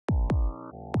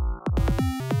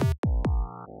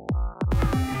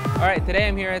All right, today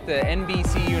I'm here at the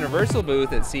NBC Universal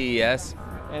booth at CES,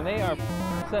 and they are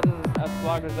setting us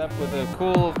vloggers up with a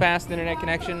cool, fast internet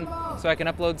connection so I can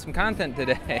upload some content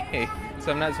today.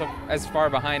 So I'm not as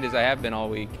far behind as I have been all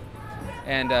week.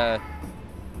 And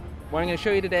what I'm going to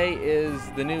show you today is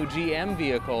the new GM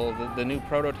vehicle, the new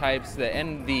prototypes, the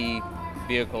NV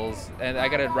vehicles. And I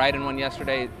got to ride in one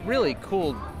yesterday. Really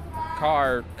cool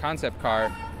car, concept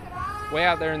car, way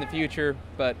out there in the future.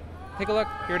 But take a look.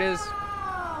 Here it is.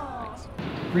 Thanks.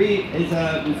 Bree was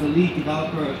the lead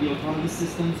developer of the autonomous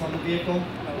systems on the vehicle.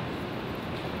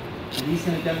 And he's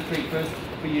going to demonstrate first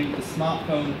for you the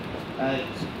smartphone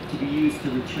to be used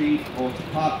to retrieve or to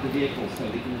park the vehicle, so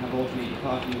they can have automated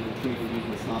parking and retrieval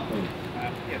using the smartphone.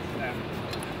 Yes, as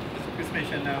Chris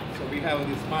mentioned, so we have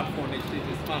this smartphone, HTC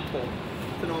smartphone.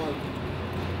 It's a normal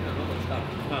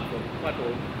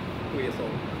smartphone, 2 years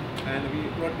old. And we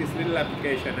wrote this little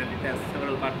application, and it has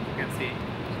several buttons you can see.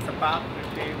 It's a park,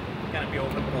 retrieve, canopy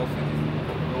open close,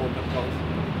 open close,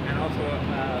 and also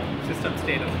system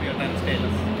status, real-time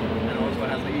status, and also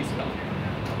has the e-stop.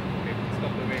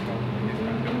 Stop the vehicle.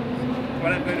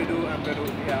 What I'm going to do, I'm going to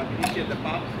initiate the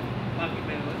parking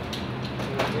maneuver. So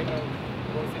the vehicle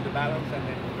goes into balance and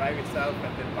then drive itself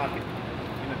and then park it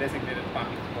in a designated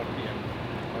parking spot here.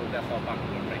 So that's our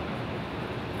parking lot right now.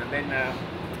 And then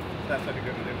that's what we're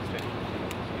going to demonstrate.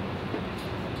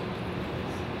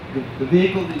 The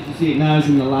vehicle, as you see it now, is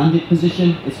in the landed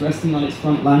position. It's resting on its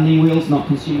front landing wheels, not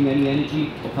consuming any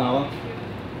energy or power.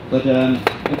 But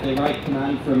with the right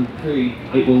command from Cree,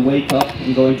 it will wake up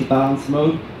and go into balance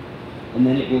mode, and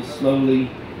then it will slowly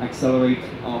accelerate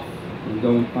off and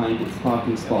go and find its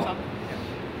parking spot.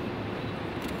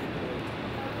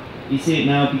 You see it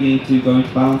now beginning to go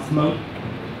into balance mode,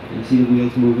 and you see the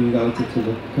wheels moving relative to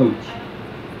the coach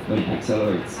when it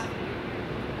accelerates.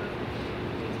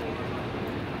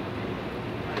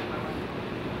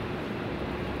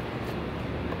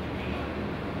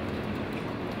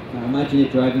 Now imagine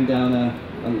it driving down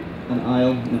an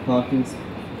aisle in a parking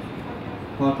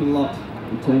lot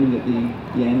and turning at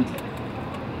the end,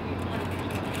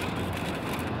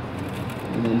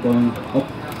 and then going up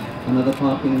another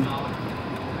parking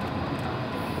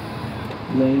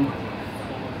lane,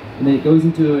 and then it goes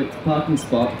into its parking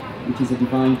spot, which is a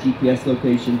defined GPS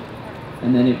location,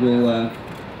 and then it will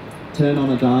turn on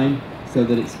a dime so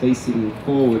that it's facing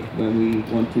forward when we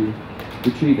want to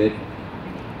retrieve it.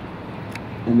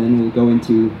 And then we'll go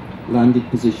into landed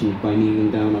position by kneeling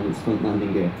down on its front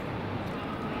landing gear.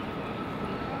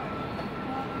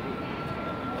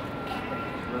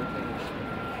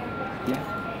 Yeah.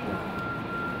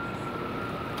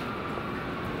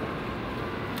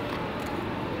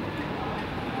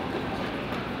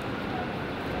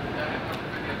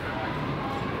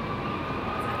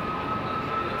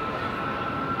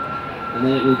 And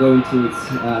then it will go into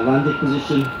its landed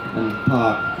position and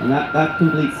park. And that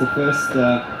completes the first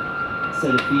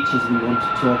set of features we want to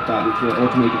talk about, which are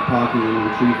automated parking and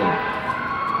retrieval.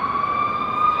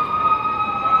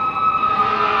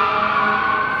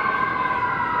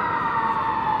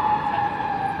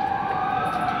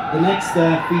 The next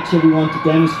feature we want to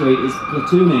demonstrate is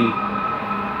platooning.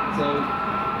 So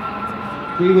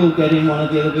Cree will get in one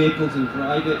of the other vehicles and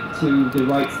drive it to the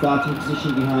right starting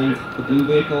position behind the blue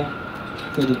vehicle.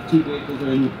 So the two vehicles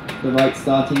are in the right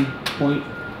starting point,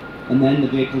 and then the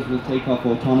vehicles will take off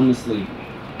autonomously.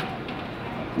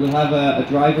 We'll have a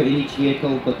driver in each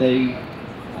vehicle, but they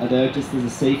are there just as a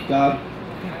safeguard.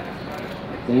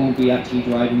 They won't be actually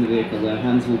driving the vehicle, their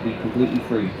hands will be completely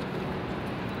free.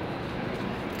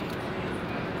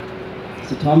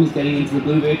 So Tom is getting into the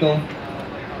blue vehicle.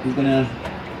 He's going to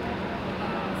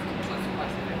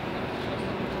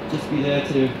just be there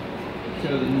to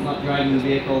show that he's not driving the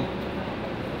vehicle.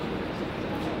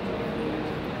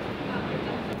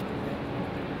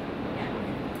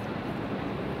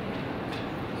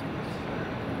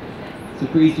 So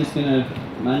Cree's just going to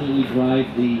manually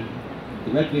drive the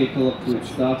red vehicle up to its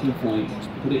starting point,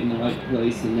 put it in the right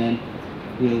place, and then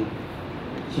he'll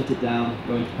shut it down,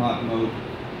 go into park mode,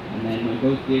 and then when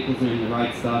both vehicles are in the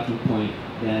right starting point,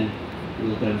 then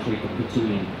we'll demonstrate the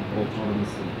platooning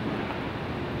autonomously.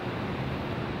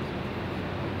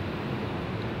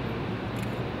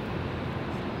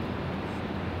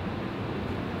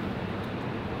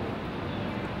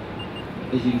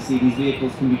 As you can see, these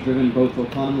vehicles can be driven both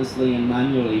autonomously and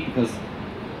manually, because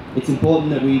it's important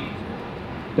that we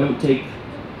don't take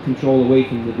control away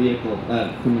from the vehicle,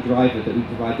 from the driver, that we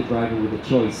provide the driver with a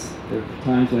choice. There are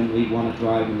times when they want to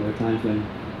drive, and there are times when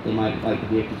they might like the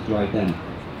vehicle to drive them.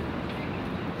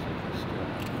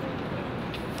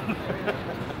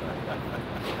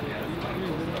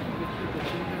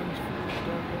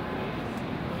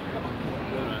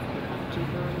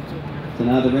 So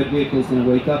now the red vehicle is going to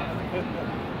wake up,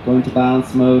 go into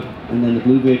balance mode, and then the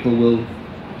blue vehicle will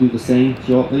do the same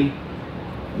shortly,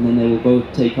 and then they will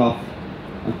both take off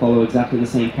and follow exactly the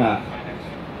same path.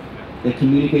 They're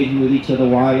communicating with each other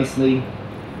wirelessly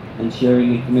and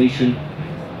sharing information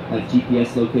like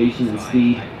GPS location and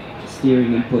speed,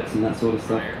 steering inputs and that sort of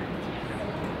stuff.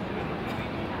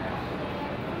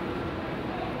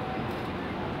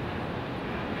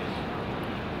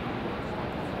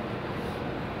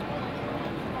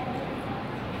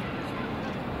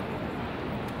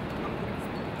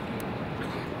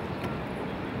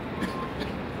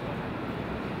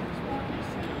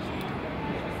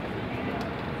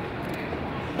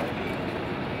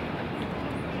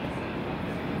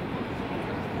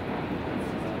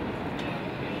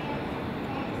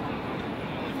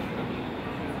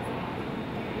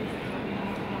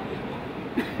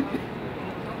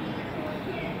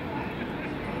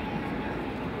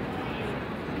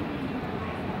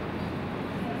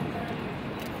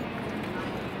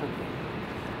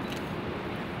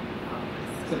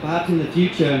 So perhaps in the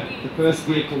future, the first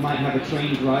vehicle might have a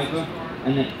trained driver,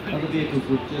 and then other vehicles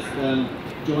would just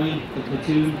join the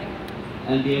platoon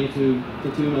and be able to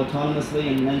platoon autonomously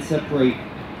and then separate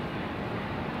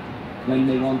when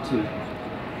they want to.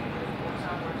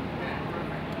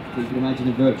 So you can imagine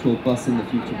a virtual bus in the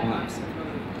future, perhaps.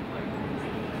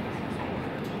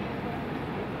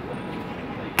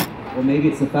 Or maybe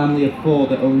it's a family of 4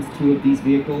 that owns 2 of these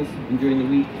vehicles, and during the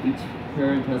week each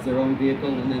parent has their own vehicle,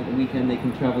 and then at the weekend they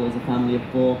can travel as a family of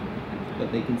 4, but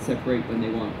they can separate when they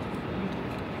want.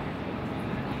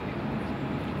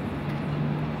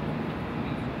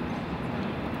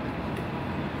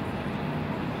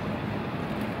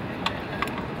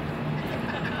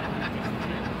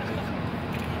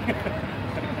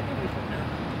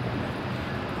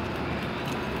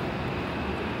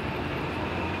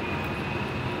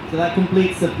 So that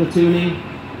completes the platooning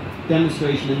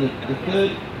demonstration, and the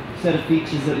third set of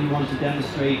features that we want to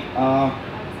demonstrate are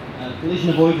collision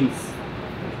avoidance.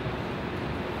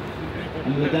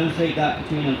 And we'll demonstrate that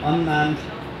between an unmanned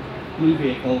blue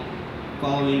vehicle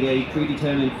following a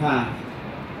predetermined path,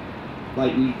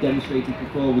 like we demonstrated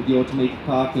before with the automated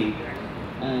parking,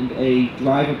 and a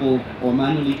drivable or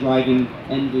manually driving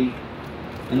NV,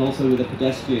 and also with a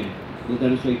pedestrian. We'll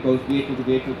demonstrate both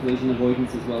vehicle-to-vehicle collision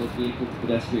avoidance as well as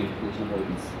vehicle-to-pedestrian collision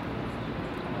avoidance.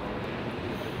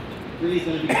 Bree is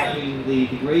going to be driving the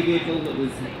grey vehicle that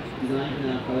was designed in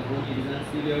our California design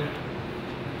studio.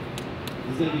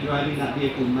 He's going to be driving that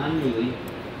vehicle manually,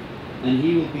 and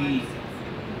he will be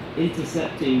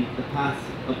intercepting the path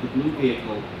of the blue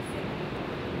vehicle,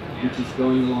 which is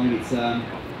going along its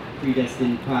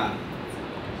predestined path.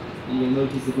 And you'll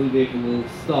notice the blue vehicle will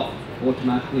stop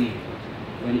automatically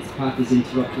when its path is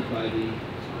interrupted by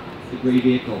the grey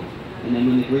vehicle. And then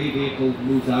when the grey vehicle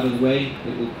moves out of the way,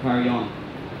 it will carry on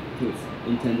to its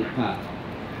intended path.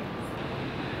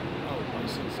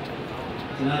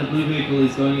 So now the blue vehicle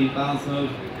is going in balance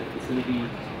mode. It's going to be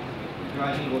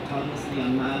driving autonomously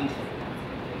unmanned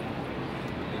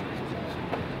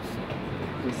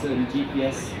to a certain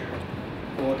GPS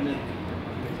coordinate.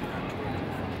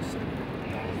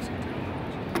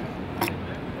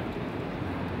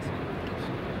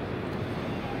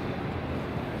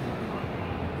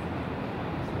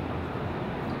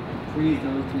 Bree is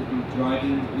going to be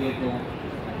driving the vehicle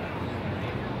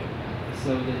so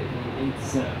that it will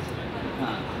intercept the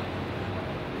path.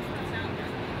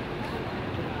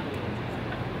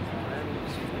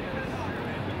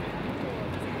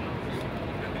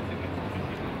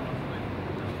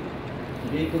 The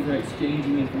vehicles are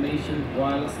exchanging information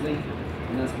wirelessly,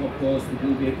 and that's what caused the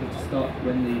blue vehicle to stop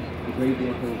when the grey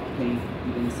vehicle came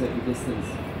within a certain distance.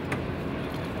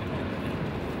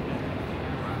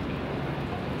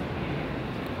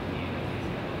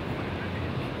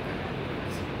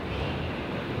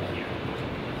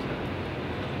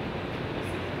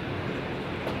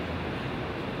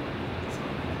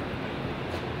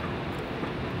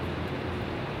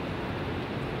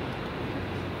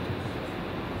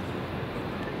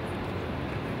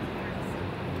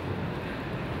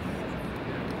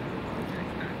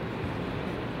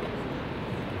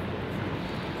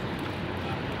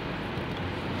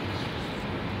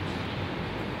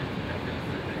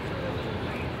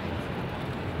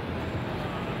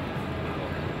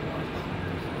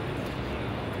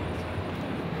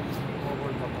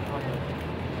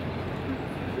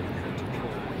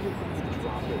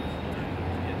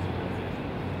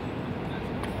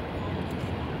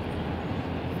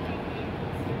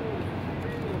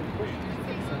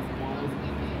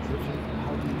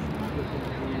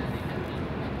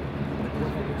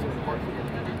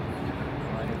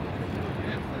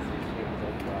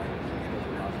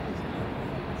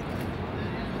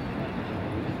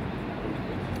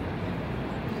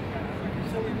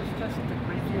 doesn't the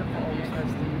great vehicle always has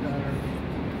the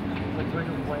like right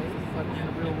of way? But in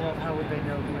the real world, how would they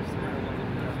know who is the right of way?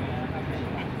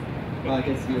 Well, I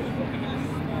guess there'd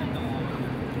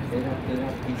have to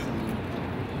be some.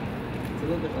 It's a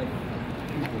little bit like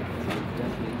people, so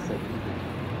definitely it's like people.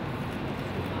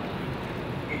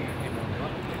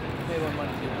 They want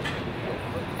money too.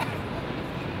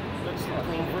 That's the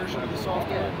full version of the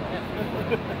software.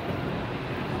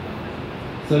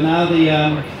 So now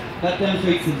that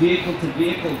demonstrates the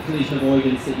vehicle-to-vehicle collision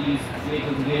avoidance that uses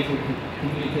vehicle-to-vehicle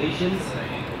communications.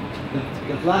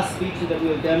 The last feature that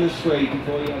we'll demonstrate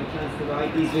before you have a chance to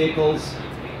ride these vehicles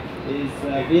is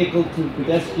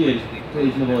vehicle-to-pedestrian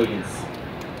collision avoidance.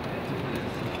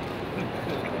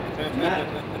 And that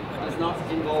does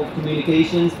not involve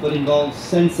communications, but involves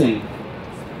sensing.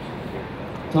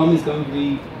 Tom is going to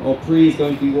be, or Pri is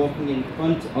going to be walking in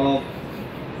front of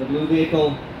the blue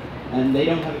vehicle, and they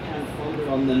don't have a transponder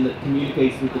on them that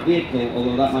communicates with the vehicle,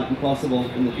 although that might be possible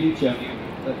in the future.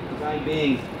 But for the time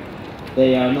being,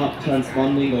 they are not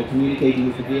transponding or communicating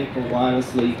with the vehicle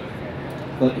wirelessly,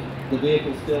 but the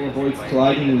vehicle still avoids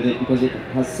colliding with it because it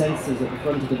has sensors at the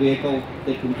front of the vehicle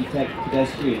that can detect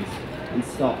pedestrians and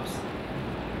stops.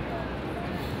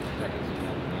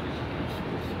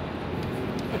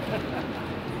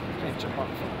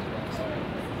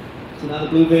 So now the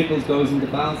blue vehicle goes into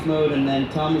balance mode, and then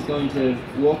Tom is going to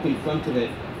walk in front of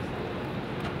it.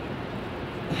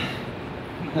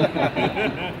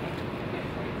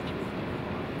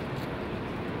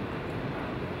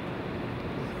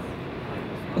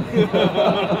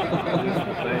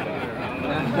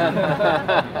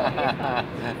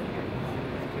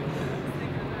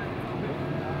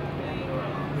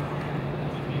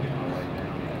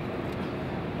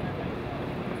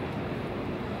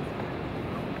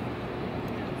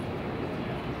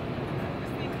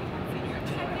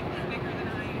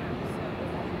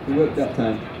 We worked that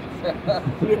time.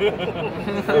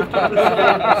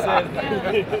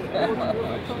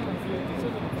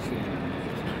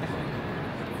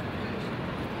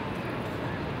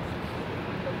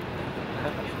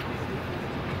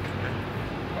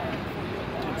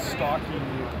 It's stalking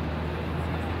you.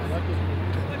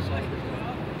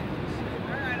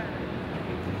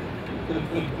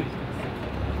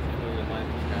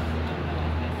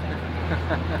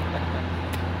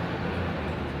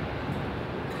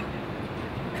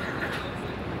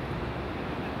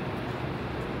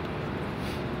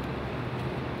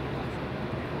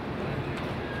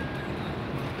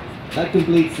 That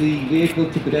completes the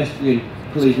vehicle-to-pedestrian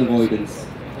collision avoidance.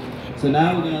 So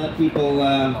now we're going to let people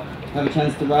have a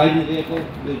chance to ride in the vehicle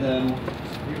with a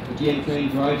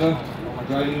GM-trained driver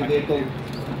driving the vehicle.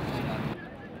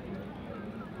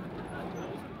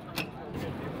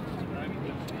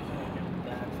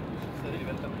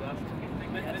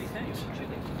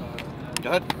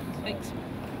 Good. Thanks.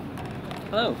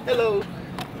 Hello. Hello.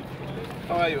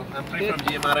 How are you? I'm Pri from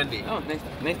GM R&D. Oh,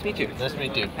 nice to meet you. Nice to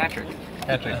meet you. Patrick.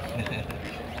 Patrick.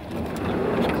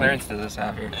 Which clearance does this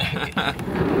have here?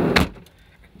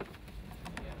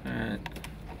 Alright.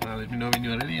 Well, let me know when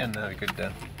you're ready, and we could.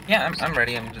 Yeah, I'm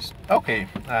ready. I'm just Okay.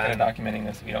 kind of documenting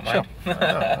this if you don't mind. Sure.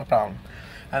 No problem.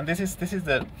 And this is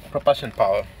the propulsion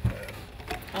power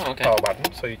Oh, okay. power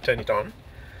button. So you turn it on,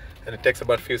 and it takes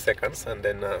about a few seconds, and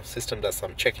then system does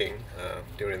some checking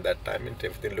during that time. And if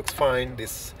everything looks fine,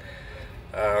 this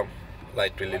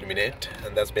light will illuminate,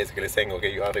 and that's basically saying, okay,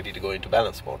 you are ready to go into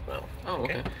balance mode now. Oh,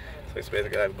 okay. So it's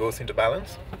basically it goes into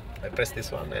balance. I press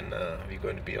this one, and we're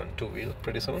going to be on two-wheel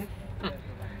pretty soon.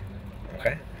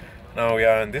 Okay. Now we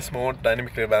are in this mode,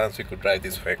 dynamically balanced. We could drive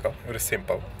this vehicle. Very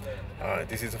simple.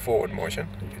 This is a forward motion.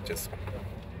 You just,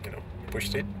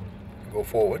 pushed it, go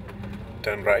forward,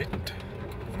 turn right,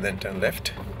 and then turn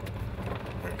left.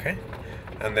 Okay.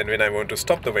 And then when I want to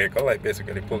stop the vehicle, I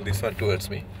basically pull this one towards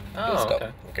me. Oh, stop.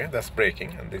 okay. Okay, that's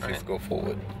braking, and this is go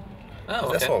forward.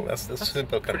 Oh, That's okay. all. That's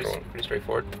simple control. Pretty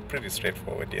straightforward. Pretty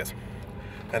straightforward, yes.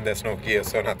 And there's no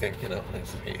gears or nothing,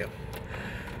 it's here.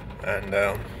 And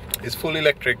it's full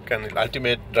electric and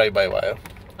ultimate drive-by-wire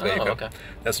vehicle. Oh, okay.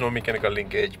 There's no mechanical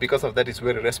linkage. Because of that, it's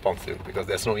very responsive because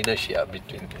there's no inertia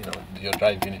between your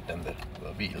drive unit and the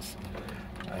wheels,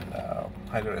 and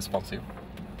highly responsive.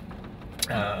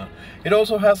 It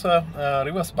also has a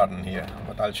reverse button here,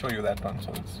 but I'll show you that one.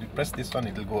 So you press this one,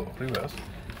 it will go reverse.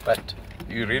 But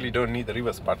you really don't need the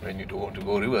reverse button when you want to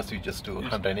go reverse. You just do a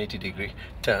 180-degree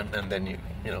turn, and then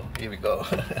here we go.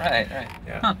 Right.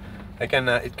 Yeah. Huh.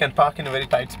 It can park in a very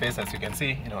tight space, as you can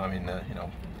see.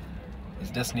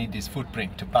 It just need this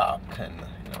footprint to park, and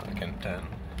you can turn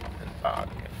and park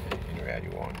anywhere you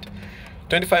want.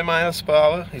 25 miles per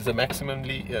hour is the maximum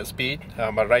speed,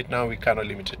 but right now we kind of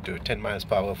limited to 10 miles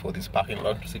per hour for this parking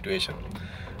lot situation.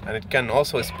 And it can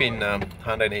also spin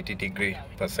 180 degree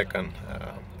per second.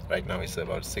 Right now it's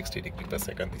about 60 degree per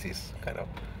second. This is kind of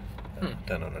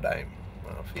turn on a dime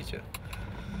feature.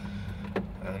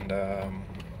 And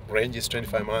range is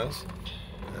 25 miles.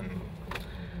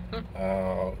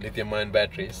 And lithium-ion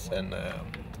batteries, and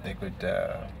they could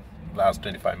last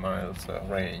 25 miles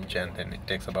range, and then it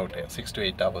takes about 6 to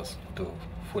 8 hours to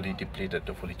fully depleted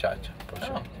to fully charge. For sure.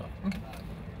 So. Okay.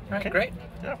 All right, great.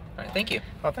 Yeah. All right, thank you.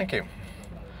 Oh, thank you.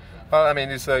 Well, I mean,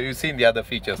 it's, you've seen the other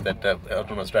features that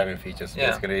autonomous driving features. Yeah.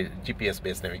 Basically,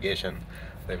 GPS-based navigation.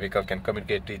 The vehicle can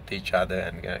communicate with each other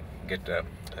and get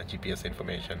GPS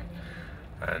information,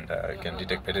 and you can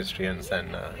detect pedestrians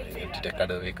and detect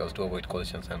other vehicles to avoid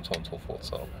collisions and so on and so forth.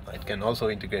 So it can also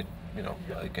integrate, you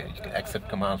can accept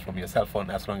commands from your cell phone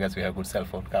as long as you have good cell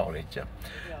phone coverage.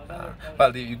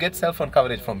 Well, you get cell phone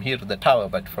coverage from here to the tower,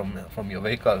 but from your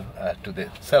vehicle to the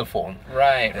cell phone,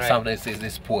 right. sometimes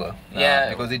is poor. Yeah,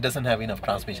 because it doesn't have enough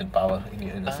transmission power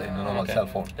in a normal cell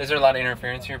phone. Is there a lot of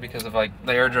interference here because of like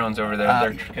the air drones over there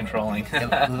they're controlling? There's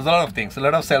a lot of things, a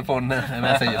lot of cell phone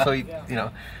messages.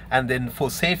 So and then for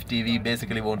safety, we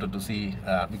basically wanted to see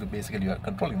because basically you are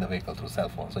controlling the vehicle through cell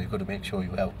phone, so you got to make sure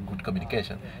you have good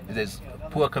communication. If there's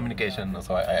poor communication,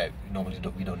 so I normally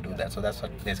we don't do that. So that's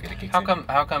what basically kicks in.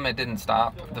 How come it didn't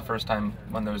stop the first time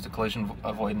when there was the collision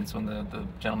avoidance when the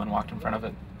gentleman walked in front of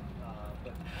it?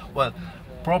 Well,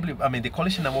 probably, I mean, the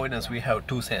collision avoidance, we have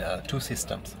two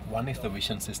systems. One is the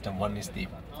vision system, one is the,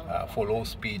 for low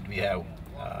speed, we have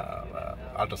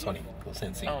ultrasonic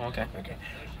sensing. Oh, okay.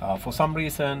 For some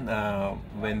reason,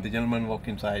 when the gentleman walked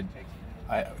inside,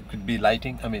 it could be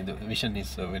lighting. I mean, the vision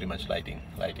is very much lighting.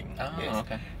 Oh, yes.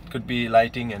 okay. It could be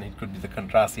lighting, and it could be the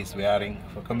contrast he's wearing.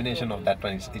 For combination of that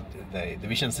one, the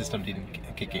vision system didn't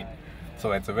kick in.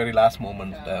 So at the very last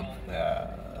moment,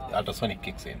 ultrasonic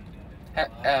kicks in.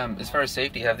 As far as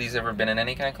safety, have these ever been in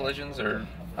any kind of collisions or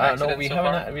no, accidents we so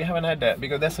haven't. far? We haven't had that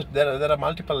because there are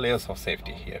multiple layers of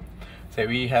safety here. So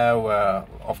we have,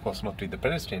 of course, not with the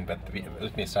pedestrian, but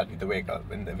let me start with the vehicle.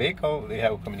 In the vehicle, we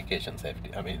have communication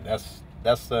safety. I mean,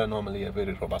 that's normally a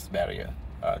very robust barrier.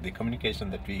 The communication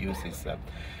that we use is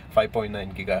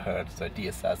 5.9 gigahertz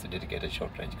DSRC, dedicated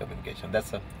short-range communication.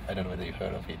 That's I don't know whether you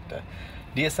heard of it.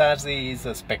 DSRC is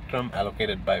a spectrum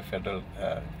allocated by Federal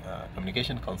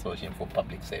Communication Consortium for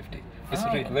Public Safety. It's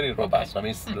very robust. I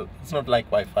mean, it's not like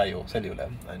Wi-Fi or cellular,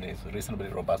 and it's reasonably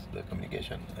robust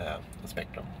communication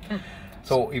spectrum.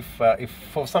 So if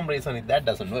for some reason if that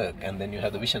doesn't work, and then you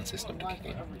have the vision system to kick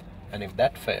in, and if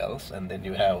that fails, and then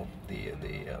you have the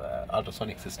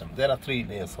ultrasonic system, there are 3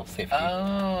 layers of safety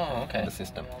in the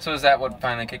system. So is that what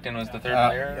finally kicked in, was the third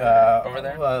layer over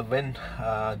there? When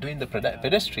doing the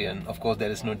pedestrian, of course,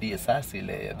 there is no DSRC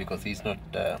layer because he's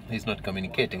not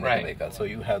communicating with the vehicle. So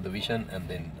you have the vision and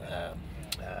then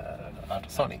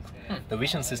ultrasonics. The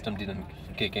vision system didn't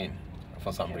kick in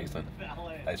for some reason.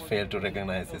 I failed to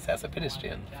recognize this as a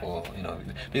pedestrian.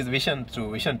 Because vision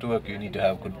to work, you need to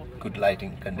have good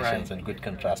lighting conditions and good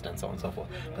contrast and so on and so forth.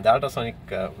 But the ultrasonic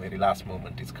very last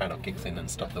moment is kind of kicks in and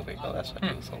stops the vehicle. That's what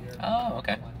you. So. Oh,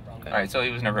 okay. All right, so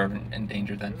he was never in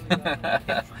danger then.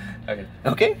 Okay.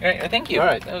 Okay. All right, thank you. All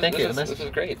right. Thank you. This was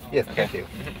great. Yes. Okay. Thank you.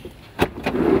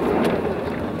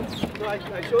 So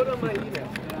I showed him my email.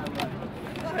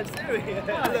 I'm serious.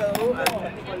 Hello.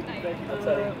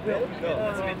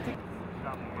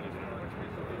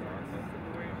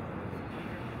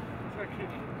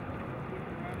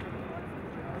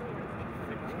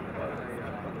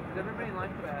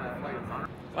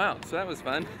 Wow, so that was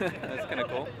fun. That's kind of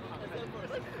cool.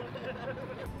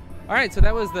 All right, so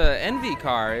that was the Envy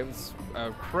car. It was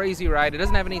a crazy ride. It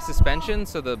doesn't have any suspension,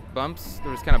 so there was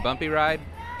kind of bumpy ride,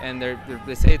 and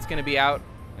they say it's going to be out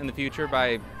in the future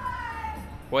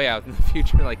way out in the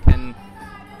future, like 10,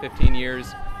 15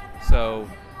 years. So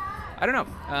I don't know.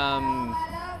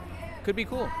 Could be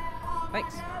cool.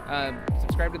 Thanks.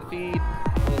 Subscribe to the feed.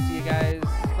 We'll see you guys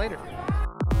later.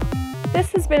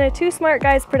 This has been a Two Smart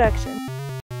Guys production.